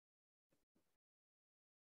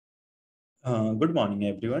Good morning,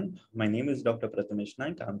 everyone. My name is Dr. Prathamesh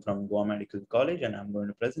Naik. I'm from Goa Medical College, and I'm going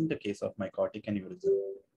to present the case of mycotic aneurysm.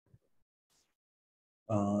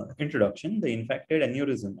 Introduction. The infected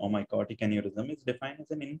aneurysm or mycotic aneurysm is defined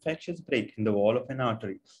as an infectious break in the wall of an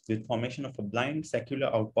artery with formation of a blind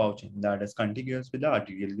secular outpouching that is contiguous with the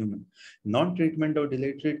arterial lumen. Non-treatment or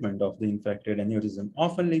delayed treatment of the infected aneurysm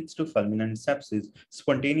often leads to fulminant sepsis,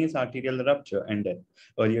 spontaneous arterial rupture, and death.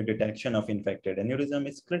 Earlier detection of infected aneurysm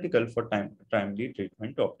is critical for timely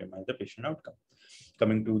treatment to optimize the patient outcome.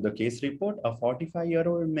 Coming to the case report, a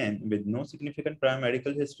 45-year-old man with no significant prior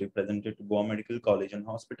medical history presented to Goa Medical College and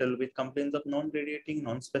Hospital with complaints of non-radiating,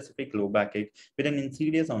 non-specific low backache with an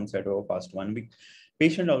insidious onset over past 1 week.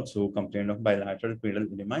 Patient also complained of bilateral pedal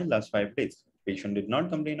edema in last 5 days. Patient did not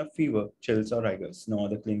complain of fever, chills, or rigors. No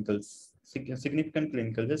other significant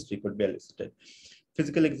clinical history could be elicited.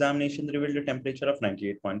 Physical examination revealed a temperature of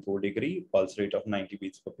 98.4 degree, pulse rate of 90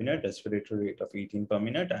 beats per minute, respiratory rate of 18 per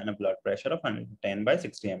minute, and a blood pressure of 110 by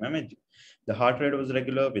 60 mmHg. The heart rate was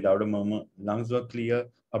regular without a murmur, lungs were clear,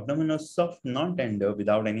 abdomen was soft, non-tender,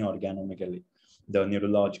 without any organomegaly. The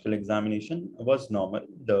neurological examination was normal.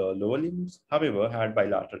 The lower limbs, however, had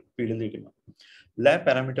bilateral pedal edema. Lab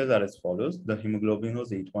parameters are as follows. The hemoglobin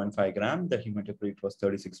was 8.5 gram, the hematocrit was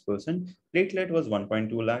 36%, platelet was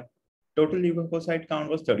 1.2 lakh, total leukocyte count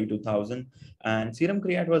was 32,000, and serum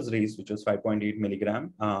creat was raised, which was 5.8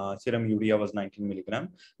 milligram. Serum urea was 19 milligram.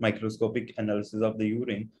 Microscopic analysis of the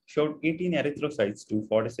urine showed 18 erythrocytes to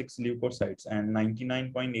 46 leukocytes and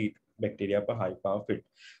 99.8 bacteria per high power fit.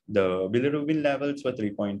 The bilirubin levels were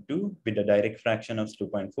 3.2 with a direct fraction of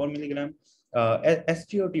 2.4 milligram.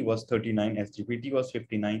 SGOT was 39, SGPT was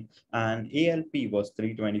 59, and ALP was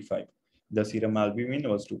 325. The serum albumin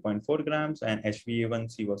was 2.4 grams and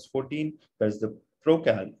HbA1c was 14, whereas the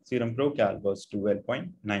serum procal was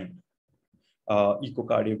 12.9.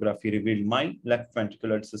 Echocardiography revealed mild left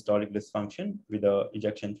ventricular systolic dysfunction with an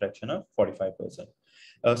ejection fraction of 45%.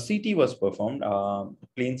 CT was performed.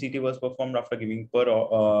 Plain CT was performed after giving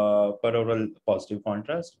peroral positive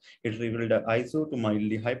contrast. It revealed an iso to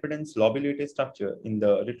mildly hyperdense lobulated structure in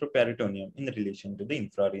the retroperitoneum in relation to the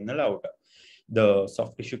infrarenal aorta. The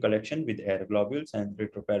soft tissue collection with air globules and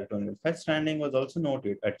retroperitoneal fat stranding was also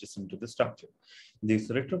noted adjacent to the structure. This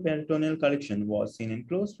retroperitoneal collection was seen in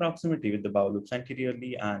close proximity with the bowel loops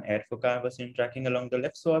anteriorly, and air foci was seen tracking along the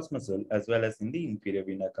left psoas muscle as well as in the inferior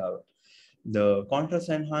vena cava. The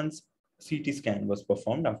contrast-enhanced CT scan was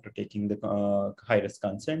performed after taking the high-risk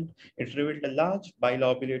consent. It revealed a large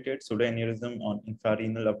bilobulated pseudoaneurysm on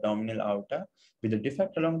infrarenal abdominal aorta with a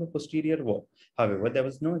defect along the posterior wall. However, there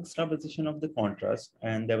was no extraposition of the contrast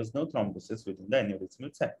and there was no thrombosis within the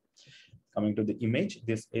aneurysmal sac. Coming to the image,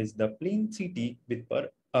 this is the plain CT with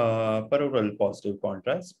peroral positive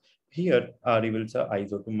contrast. Here reveals a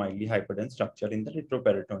iso to mildly hyperdense structure in the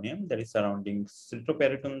retroperitoneum that is surrounding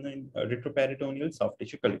retroperitoneal soft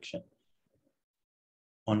tissue collection.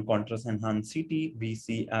 On contrast-enhanced CT, we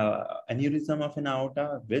see aneurysm of an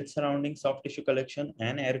aorta with surrounding soft tissue collection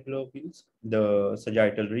and air globules. The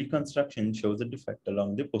sagittal reconstruction shows a defect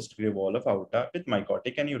along the posterior wall of aorta with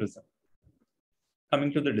mycotic aneurysm.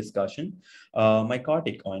 Coming to the discussion,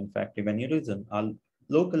 mycotic or infective aneurysm are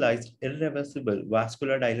localized irreversible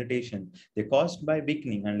vascular dilatation. They're caused by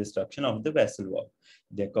weakening and destruction of the vessel wall.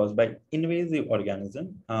 They're caused by invasive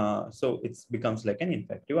organism, so it becomes like an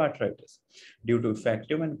infective arthritis. Due to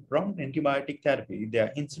effective and prompt antibiotic therapy,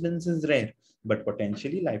 their incidence is rare, but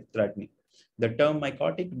potentially life-threatening. The term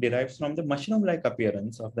mycotic derives from the mushroom-like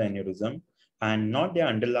appearance of the aneurysm and not their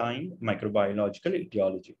underlying microbiological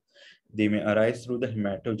etiology. They may arise through the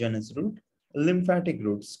hematogenous route, lymphatic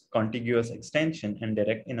routes, contiguous extension, and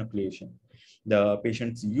direct inoculation. The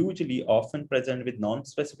patients usually often present with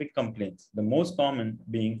non-specific complaints, the most common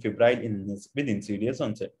being febrile illness with insidious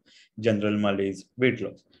onset, general malaise, weight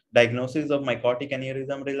loss. Diagnosis of mycotic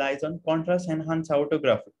aneurysm relies on contrast-enhanced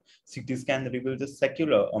aortography. CT scan reveals a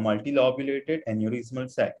secular or multilobulated aneurysmal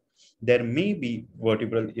sac. There may be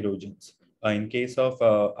vertebral erosions. In case of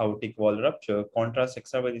aortic wall rupture, contrast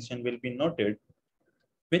extravasation will be noted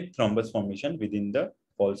with thrombus formation within the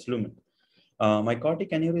false lumen.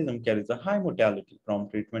 Mycotic aneurysm carries a high mortality.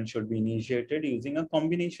 Prompt treatment should be initiated using a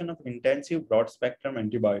combination of intensive broad-spectrum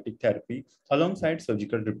antibiotic therapy alongside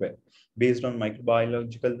surgical repair. Based on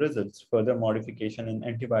microbiological results, further modification in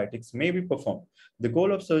antibiotics may be performed. The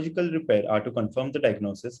goal of surgical repair are to confirm the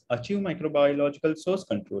diagnosis, achieve microbiological source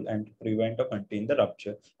control, and to prevent or contain the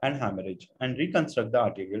rupture and hemorrhage, and reconstruct the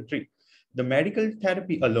arterial tree. The medical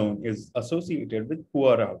therapy alone is associated with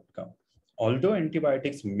poor outcome. Although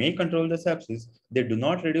antibiotics may control the sepsis, they do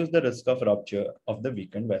not reduce the risk of rupture of the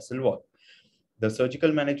weakened vessel wall. The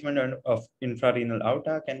surgical management of infrarenal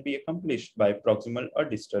aorta can be accomplished by proximal or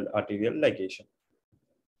distal arterial ligation.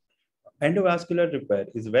 Endovascular repair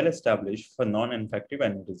is well established for non-infective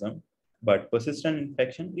aneurysm, but persistent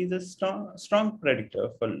infection is a strong predictor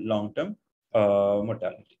for long-term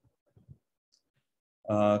mortality.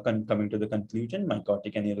 Coming to the conclusion,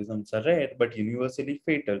 mycotic aneurysms are rare but universally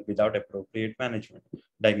fatal without appropriate management.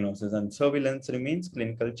 Diagnosis and surveillance remains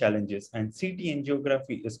clinical challenges, and CT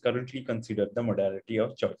angiography is currently considered the modality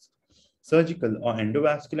of choice. Surgical or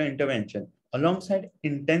endovascular intervention alongside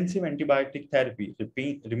intensive antibiotic therapy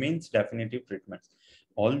remains definitive treatments,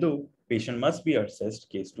 although patient must be assessed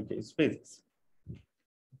case-to-case basis.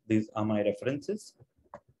 These are my references.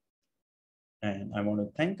 And I want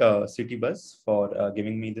to thank CTBUZZ for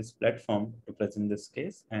giving me this platform to present this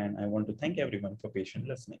case. And I want to thank everyone for patient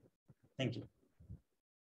listening. Thank you.